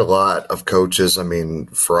 you've heard a lot of coaches. I mean,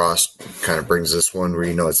 Frost kind of brings this one where,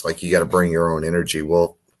 it's like you got to bring your own energy.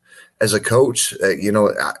 Well, as a coach,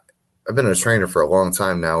 I've been a trainer for a long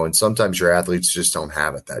time now, and sometimes your athletes just don't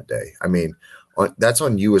have it that day. I mean, that's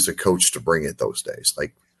on you as a coach to bring it those days.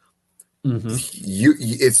 Like,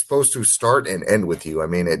 it's supposed to start and end with you. I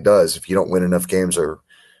mean, it does. If you don't win enough games and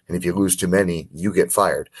if you lose too many, you get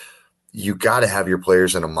fired. You got to have your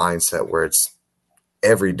players in a mindset where it's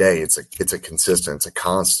every day. It's a consistent, it's a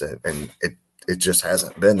constant, and it just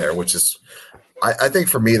hasn't been there, which is, I think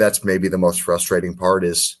for me, that's maybe the most frustrating part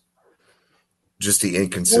is just the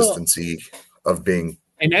inconsistency of being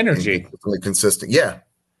and energy consistent. Yeah.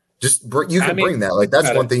 Just bring that. Like,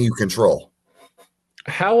 that's one thing you control.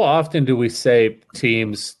 How often do we say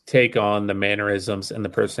teams take on the mannerisms and the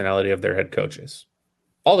personality of their head coaches?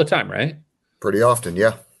 All the time, right? Pretty often.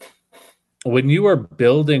 Yeah. When you are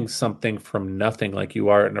building something from nothing, like you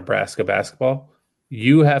are at Nebraska basketball,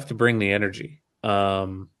 you have to bring the energy.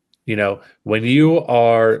 When you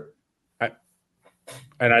are,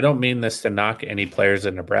 and I don't mean this to knock any players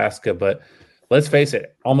in Nebraska, but let's face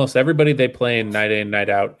it, almost everybody they play in, night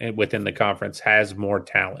out within the conference has more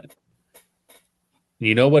talent.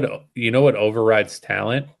 You know what overrides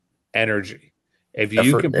talent? Energy. If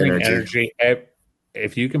you can bring energy,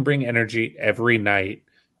 if you can bring energy every night,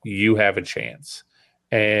 you have a chance.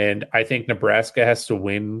 And I think Nebraska has to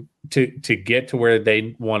win to get to where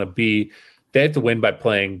they want to be. They have to win by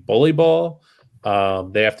playing bully ball.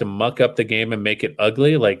 They have to muck up the game and make it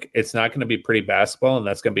ugly. Like, it's not going to be pretty basketball, and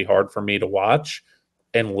that's going to be hard for me to watch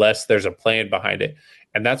unless there's a plan behind it.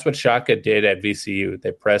 And that's what Shaka did at VCU.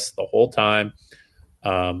 They pressed the whole time,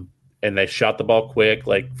 and they shot the ball quick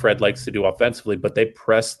like Fred likes to do offensively, but they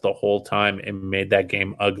pressed the whole time and made that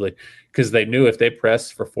game ugly because they knew if they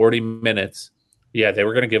pressed for 40 minutes, they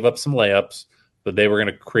were going to give up some layups, but they were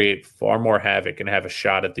going to create far more havoc and have a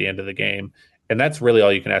shot at the end of the game. And that's really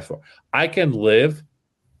all you can ask for. I can live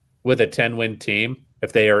with a 10-win team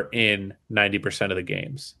if they are in 90% of the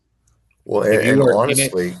games. Well, If you and are in it,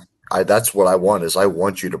 honestly, that's what I want is I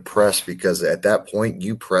want you to press because at that point,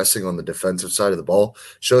 you pressing on the defensive side of the ball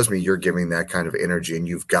shows me you're giving that kind of energy and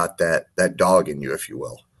you've got that dog in you, if you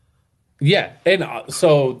will. yeah. And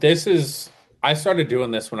so I started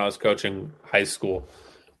doing this when I was coaching high school.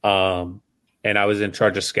 And I was in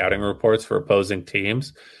charge of scouting reports for opposing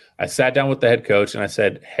teams. I sat down with the head coach and I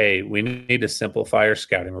said, hey, we need to simplify our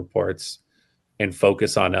scouting reports and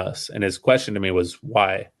focus on us. And his question to me was,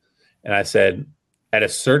 why? And I said, at a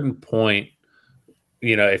certain point,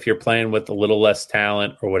 if you're playing with a little less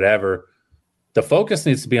talent or whatever, the focus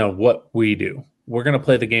needs to be on what we do. We're going to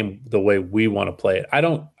play the game the way we want to play it. I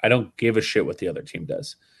don't give a shit what the other team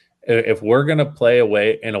does. If we're going to play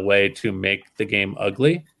in a way to make the game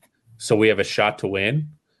ugly, so we have a shot to win,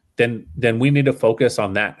 then we need to focus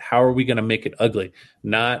on that. How are we going to make it ugly?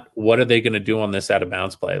 Not what are they going to do on this out of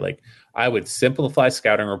bounds play? Like I would simplify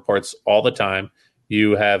scouting reports all the time.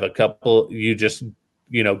 You have a couple, you just,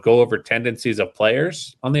 go over tendencies of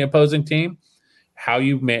players on the opposing team, how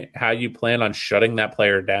you plan on shutting that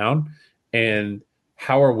player down, and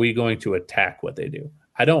how are we going to attack what they do?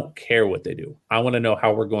 I don't care what they do. I want to know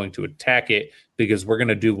how we're going to attack it because we're going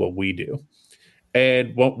to do what we do.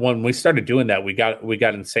 And when we started doing that, we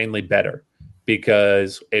got insanely better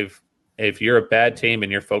because if you're a bad team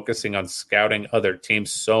and you're focusing on scouting other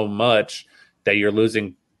teams so much that you're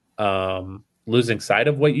losing sight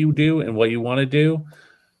of what you do and what you want to do,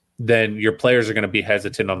 then your players are going to be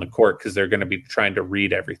hesitant on the court because they're going to be trying to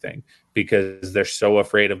read everything because they're so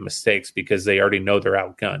afraid of mistakes because they already know they're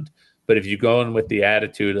outgunned. But if you go in with the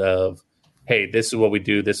attitude of, hey, this is what we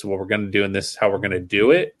do, this is what we're going to do, and this is how we're going to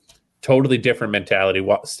do it, totally different mentality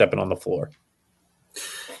stepping on the floor.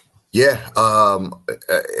 Yeah,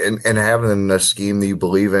 and having a scheme that you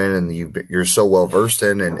believe in and you're so well versed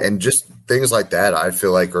in, and just things like that, I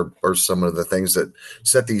feel like are some of the things that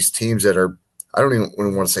set these teams that are, I don't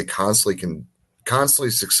even want to say constantly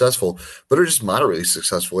successful, but are just moderately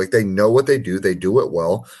successful. Like they know what they do it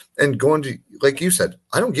well, and going to, like you said,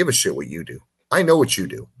 I don't give a shit what you do. I know what you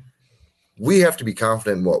do. We have to be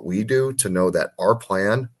confident in what we do to know that our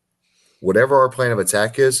plan, whatever our plan of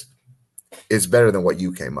attack is better than what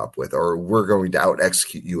you came up with, or we're going to out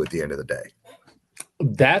execute you at the end of the day.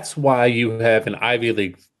 That's why you have an Ivy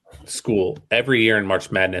League school every year in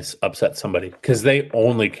March Madness upset somebody because they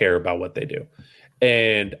only care about what they do.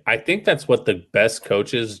 And I think that's what the best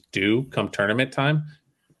coaches do come tournament time.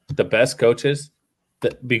 The best coaches,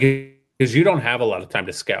 because you don't have a lot of time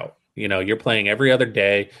to scout. You're playing every other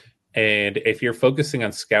day. And if you're focusing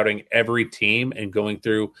on scouting every team and going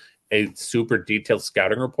through a super detailed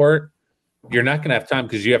scouting report, you're not going to have time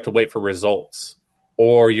because you have to wait for results,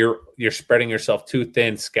 or you're spreading yourself too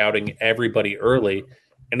thin scouting everybody early,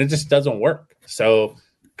 and it just doesn't work. So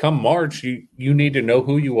come March, you need to know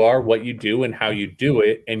who you are, what you do, and how you do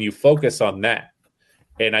it, and you focus on that.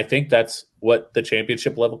 And I think that's what the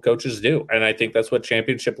championship level coaches do, and I think that's what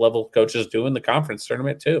championship level coaches do in the conference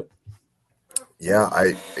tournament too. Yeah,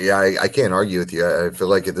 I can't argue with you. I feel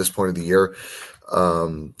like at this point of the year,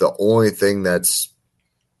 the only thing that's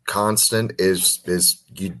constant is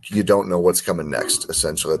you don't know what's coming next,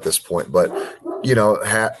 essentially at this point. But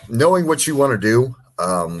knowing what you want to do,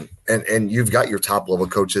 and you've got your top level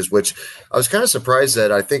coaches, which I was kind of surprised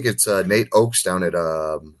that I think it's Nate Oakes down at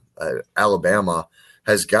Alabama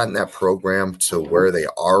has gotten that program to where they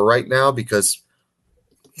are right now because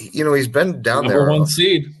he's been down there number one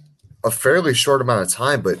seed a fairly short amount of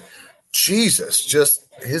time, but Jesus, just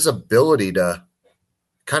his ability to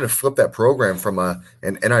kind of flip that program from an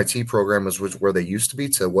NIT program as where they used to be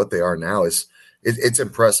to what they are now it's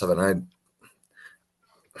impressive. And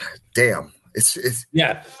it's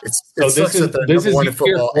yeah. So this is year 4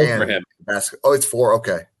 for him. Basketball. Oh, it's 4.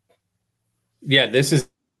 Okay. Yeah, this is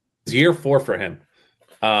year 4 for him.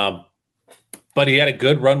 But he had a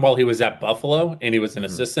good run while he was at Buffalo, and he was an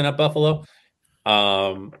assistant at Buffalo.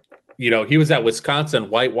 He was at Wisconsin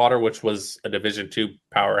Whitewater, which was a Division II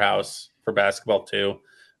powerhouse for basketball too.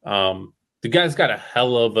 The guy's got a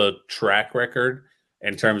hell of a track record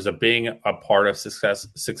in terms of being a part of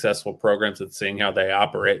successful programs and seeing how they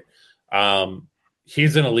operate.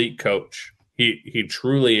 He's an elite coach. He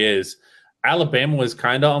truly is. Alabama was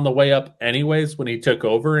kind of on the way up anyways when he took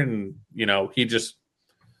over, and he just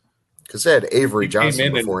because they had Avery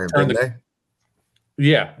Johnson before him, didn't they?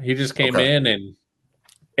 Yeah, he just came in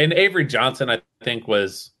and Avery Johnson, I think,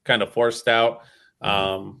 was kind of forced out.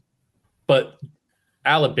 But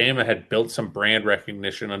Alabama had built some brand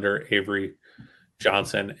recognition under Avery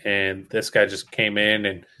Johnson, and this guy just came in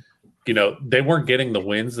and, they weren't getting the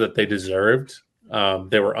wins that they deserved.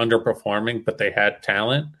 They were underperforming, but they had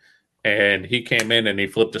talent. and he came in and he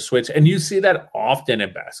flipped a switch. And you see that often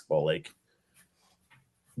in basketball. Like,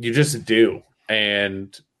 you just do.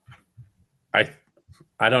 And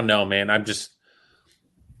I don't know, man.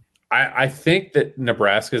 I think that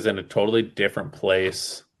Nebraska's in a totally different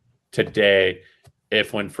place today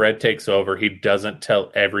if when Fred takes over, he doesn't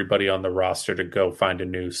tell everybody on the roster to go find a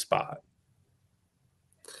new spot.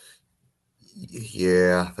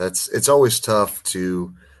 Yeah, it's always tough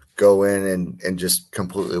to go in and just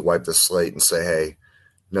completely wipe the slate and say, hey,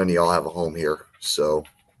 none of y'all have a home here. So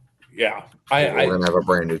yeah, we're going to have a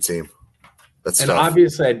brand new team. That's and tough.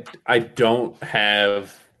 Obviously I don't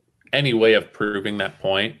have any way of proving that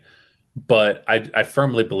point, but I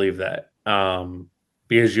firmly believe that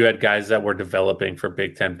because you had guys that were developing for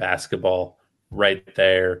Big Ten basketball right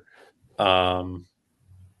there. I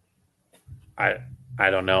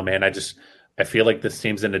don't know, man. I feel like this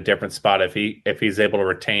team's in a different spot if he's able to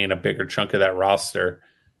retain a bigger chunk of that roster.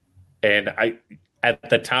 And at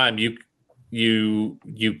the time you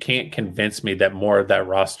can't convince me that more of that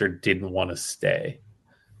roster didn't want to stay.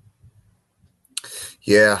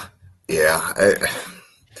 Yeah.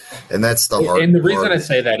 And that's the hard. And the reason I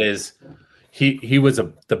say that is he was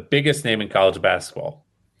the biggest name in college basketball.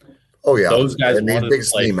 Oh yeah, those guys wanted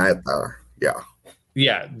biggest to play. Name out there.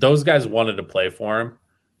 Yeah, those guys wanted to play for him,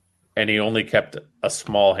 and he only kept a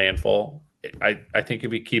small handful. I think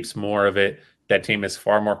if he keeps more of it, that team is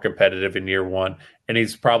far more competitive in year one, and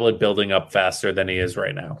he's probably building up faster than he is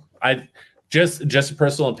right now. I just a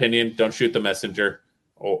personal opinion. Don't shoot the messenger,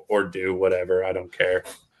 or do whatever. I don't care.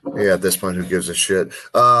 Yeah, at this point, who gives a shit?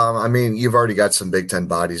 I mean, you've already got some Big Ten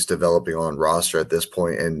bodies developing on roster at this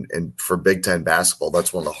point, and for Big Ten basketball,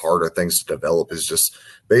 that's one of the harder things to develop is just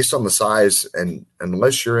based on the size. And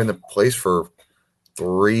unless you're in the place for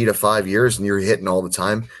 3 to 5 years and you're hitting all the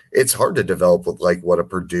time, it's hard to develop with like what a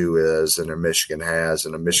Purdue is and a Michigan has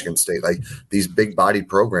and a Michigan State. Like these big body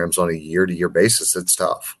programs on a year-to-year basis, it's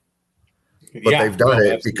tough. But they've done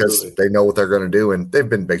it because they know what they're going to do, and they've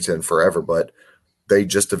been Big Ten forever, but they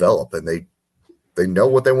just develop and they know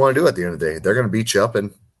what they want to do at the end of the day. They're going to beat you up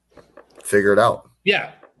and figure it out.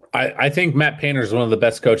 Yeah. I think Matt Painter is one of the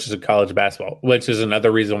best coaches of college basketball, which is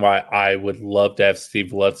another reason why I would love to have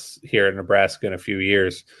Steve Lutz here in Nebraska in a few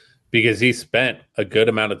years, because he spent a good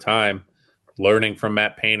amount of time learning from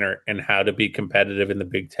Matt Painter and how to be competitive in the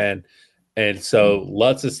Big Ten. And so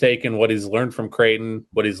Lutz has taken what he's learned from Creighton,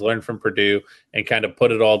 what he's learned from Purdue, and kind of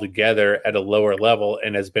put it all together at a lower level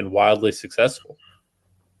and has been wildly successful.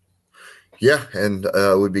 Yeah, and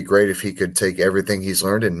it would be great if he could take everything he's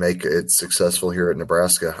learned and make it successful here at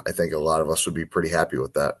Nebraska. I think a lot of us would be pretty happy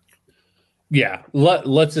with that. Yeah,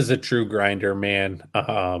 Lutz is a true grinder, man.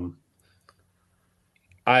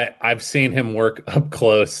 I've seen him work up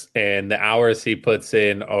close, and the hours he puts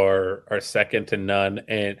in are second to none.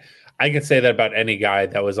 And I can say that about any guy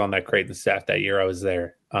that was on that Creighton staff that year I was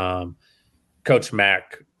there. Coach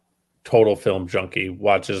Mack, total film junkie,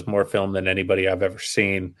 watches more film than anybody I've ever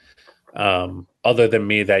seen. Other than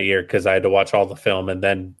me that year, because I had to watch all the film and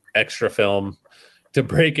then extra film to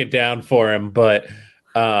break it down for him. But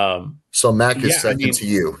so Mac is second to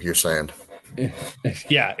you, you're saying?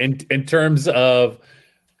 Yeah, in terms of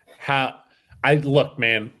how I look,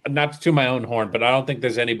 man, not to toot my own horn, but I don't think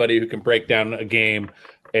there's anybody who can break down a game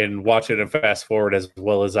and watch it and fast forward as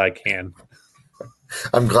well as I can.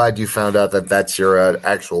 I'm glad you found out that that's your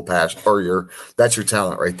actual passion, or that's your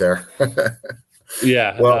talent right there.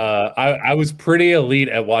 Yeah, well, I was pretty elite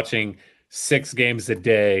at watching 6 games a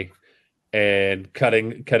day and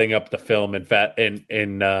cutting up the film in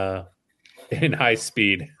high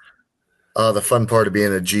speed. The fun part of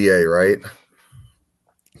being a GA, right?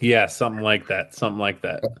 Yeah, something like that.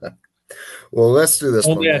 Well, let's do this.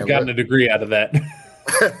 Only I've gotten a degree out of that.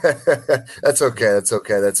 That's okay.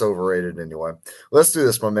 That's overrated anyway. Let's do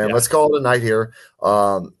this, my man. Yeah. Let's call it a night here.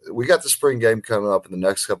 We got the spring game coming up in the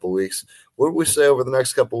next couple of weeks. What do we say over the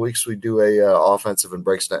next couple of weeks? We do a offensive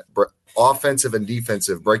and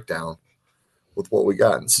defensive breakdown with what we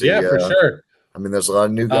got. And see, for sure. I mean, there's a lot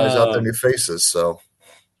of new guys out there, new faces. So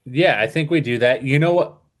yeah, I think we do that. You know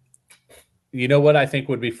what I think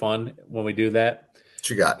would be fun when we do that? What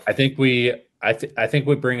you got? I think we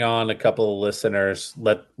bring on a couple of listeners.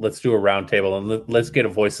 Let's do a roundtable and let's get a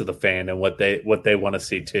voice of the fan and what they want to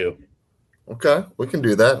see too. Okay, we can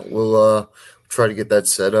do that. We'll try to get that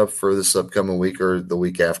set up for this upcoming week or the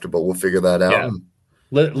week after, but we'll figure that out. Yeah.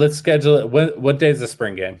 Let's schedule it. What day is the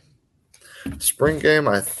spring game? Spring game,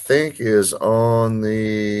 I think, is on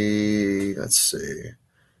the, let's see,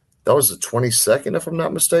 that was the 22nd, if I'm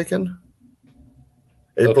not mistaken.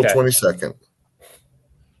 April 22nd.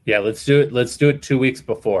 Yeah, let's do it. Let's do it 2 weeks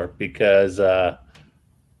before, because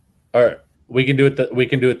All right. We can do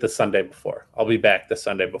it the Sunday before. I'll be back the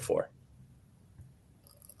Sunday before.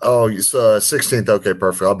 Oh, so 16th. Okay,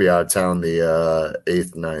 perfect. I'll be out of town the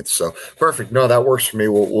 8th, 9th. So perfect. No, that works for me.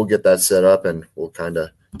 We'll get that set up, and we'll kind of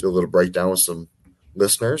do a little breakdown with some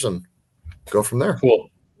listeners and go from there. Cool.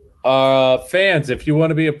 Fans, if you want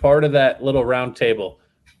to be a part of that little round table,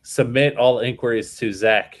 submit all inquiries to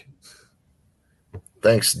Zach.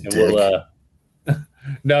 Thanks, And Dick.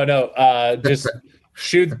 Just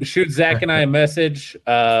shoot Zach and I a message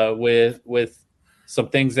with some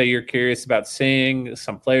things that you're curious about seeing,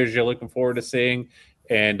 some players you're looking forward to seeing,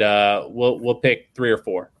 and we'll pick 3 or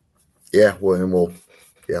 4. Yeah, like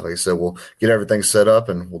I said, we'll get everything set up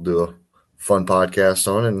and we'll do a fun podcast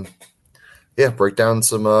on and break down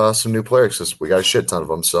some new players because we got a shit ton of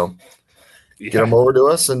them. So get them over to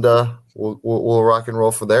us and we'll rock and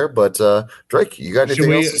roll from there. But Drake, you got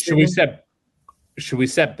anything else? Should we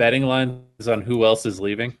set betting lines on who else is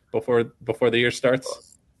leaving before the year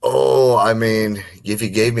starts? Oh, I mean, if you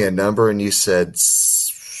gave me a number and you said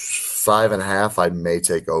 5.5, I may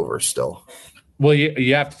take over still. Well,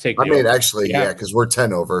 you have to take. I mean, actually, because we're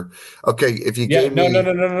 10 over. Okay, if you gave me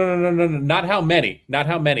no, not how many,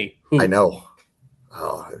 Who? I know.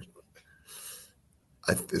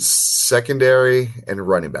 Secondary and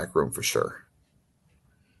running back room for sure.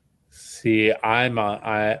 See, I'm not.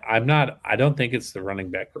 I don't think it's the running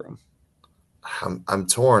back room. I'm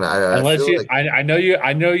torn. I know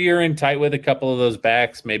you're in tight with a couple of those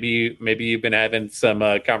backs. Maybe you've been having some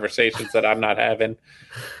conversations that I'm not having.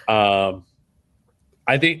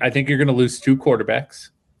 I think you're going to lose 2 quarterbacks.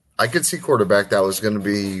 I could see quarterback. That was going to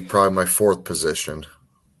be probably my 4th position.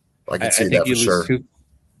 I could see that for sure.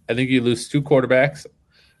 I think you lose 2 quarterbacks.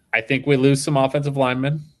 I think we lose some offensive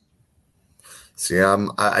linemen. See,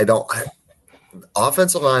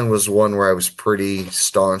 offensive line was one where I was pretty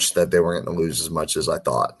staunch that they weren't going to lose as much as I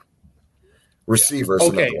thought. Receivers,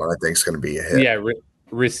 another one I think is going to be a hit. Yeah,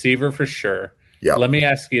 receiver for sure. Yeah. Let me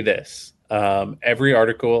ask you this: every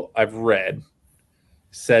article I've read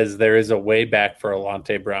says there is a way back for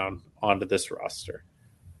Alante Brown onto this roster.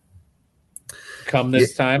 Come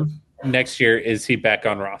this time next year, is he back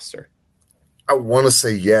on roster? I want to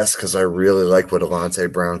say yes because I really like what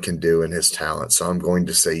Alante Brown can do and his talent. So I'm going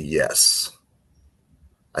to say yes.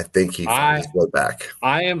 I think he finds his way back.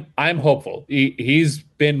 I'm hopeful. He's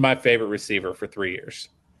been my favorite receiver for 3 years.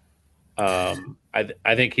 I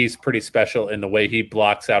think he's pretty special in the way he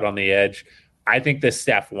blocks out on the edge. I think this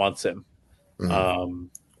staff wants him. Mm-hmm.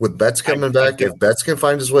 With Betts coming back, if Betts can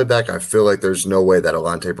find his way back, I feel like there's no way that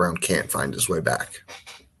Alante Brown can't find his way back.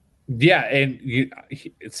 Yeah, and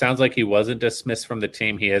it sounds like he wasn't dismissed from the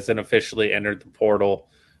team. He hasn't officially entered the portal.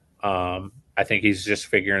 I think he's just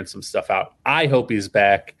figuring some stuff out. I hope he's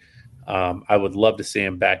back. I would love to see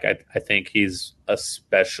him back. I think he's a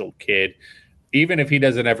special kid. Even if he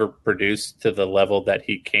doesn't ever produce to the level that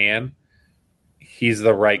he can, he's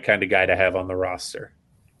the right kind of guy to have on the roster.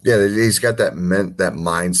 Yeah, he's got that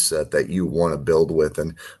mindset that you want to build with,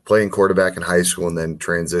 and playing quarterback in high school and then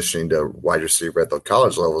transitioning to wide receiver at the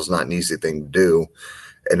college level is not an easy thing to do.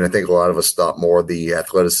 And I think a lot of us thought more the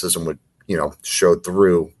athleticism would, show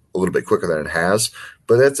through a little bit quicker than it has.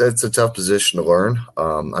 But it's a tough position to learn.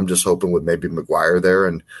 I'm just hoping with maybe McGuire there,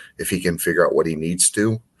 and if he can figure out what he needs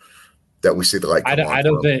to, that we see the light. I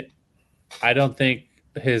don't think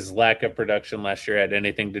his lack of production last year had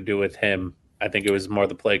anything to do with him. I think it was more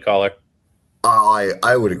the play caller.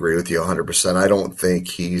 I would agree with you 100%. I don't think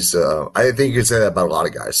he's I think you could say that about a lot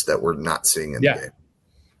of guys that we're not seeing in the game.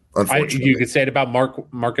 Unfortunately. You could say it about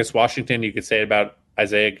Marcus Washington. You could say it about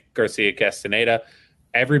Isaiah Garcia Castaneda.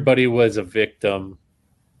 Everybody was a victim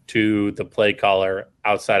to the play caller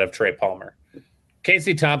outside of Trey Palmer.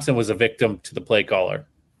 Casey Thompson was a victim to the play caller.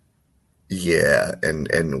 Yeah,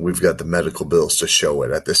 and we've got the medical bills to show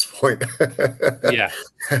it at this point. Yeah.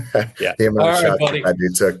 The amount of shots that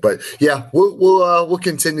dude took. But yeah, we'll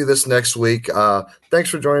continue this next week. Thanks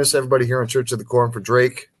for joining us, everybody, here on Church of the Corn. For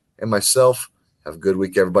Drake and myself, have a good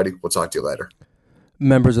week, everybody. We'll talk to you later.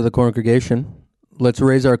 Members of the congregation, let's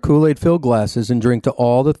raise our Kool-Aid filled glasses and drink to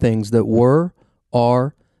all the things that were,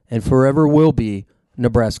 are, and forever will be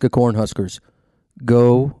Nebraska Cornhuskers.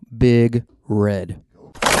 Go Big Red.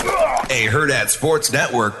 A Hurrdat Sports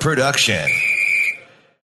Network production.